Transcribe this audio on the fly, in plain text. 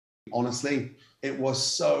Honestly, it was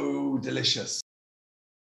so delicious.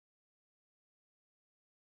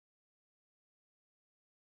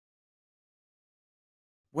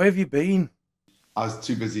 Where have you been? I was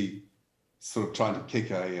too busy sort of trying to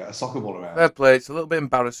kick a soccer ball Fair around. play. It's a little bit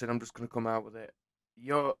embarrassing. I'm just going to come out with it.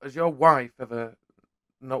 Has your wife ever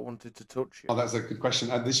not wanted to touch you? Oh, that's a good question.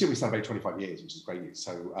 This year we celebrate 25 years, which is great news.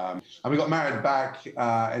 So, and we got married back in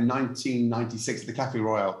 1996 at the Cafe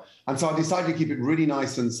Royal. And so I decided to keep it really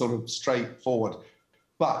nice and sort of straightforward.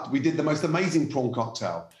 But we did the most amazing prawn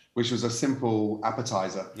cocktail, which was a simple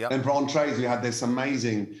appetizer. Yep. Then for entrees, we had this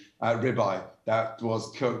amazing ribeye that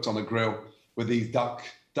was cooked on a grill with these duck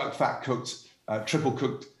fat cooked, triple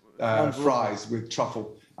cooked fries with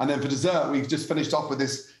truffle. And then for dessert, we've just finished off with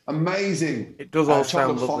this amazing It does all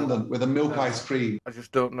sound chocolate lovely. fondant with a milk ice cream. I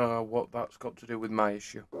just don't know what that's got to do with my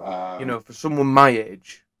issue. For someone my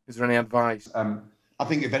age, is there any advice? I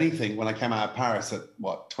think, if anything, when I came out of Paris at,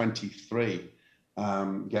 23,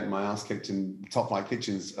 getting my ass kicked in top flight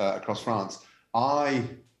kitchens across France, I'd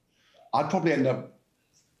probably end up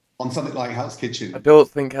on something like Hell's Kitchen. I don't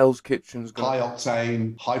think Hell's Kitchen's got high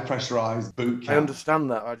octane, high pressurized boot camp. I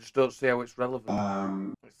understand that. I just don't see how it's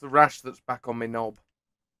relevant. It's the rash that's back on my knob.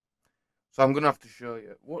 So I'm going to have to show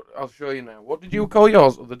you. I'll show you now. What did you call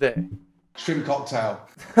yours the other day? Shrimp cocktail.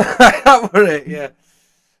 That was it, yeah.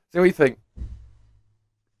 See what you think.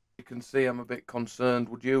 You can see I'm a bit concerned.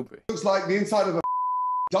 Would you be? Looks like the inside of a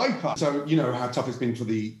diaper. So you know how tough it's been for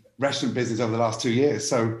the restaurant business over the last 2 years.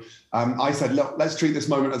 So I said, look, let's treat this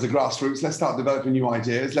moment as a grassroots. Let's start developing new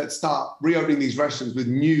ideas. Let's start reopening these restaurants with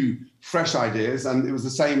new, fresh ideas. And it was the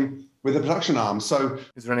same with the production arm. So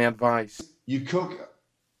is there any advice? You cook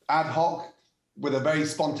ad hoc with a very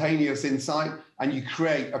spontaneous insight, and you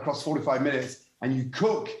create across 45 minutes, and you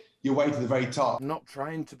cook your way to the very top. I'm not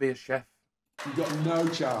trying to be a chef. You've got no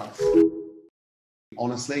chance.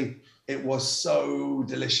 Honestly, it was so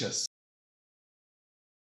delicious.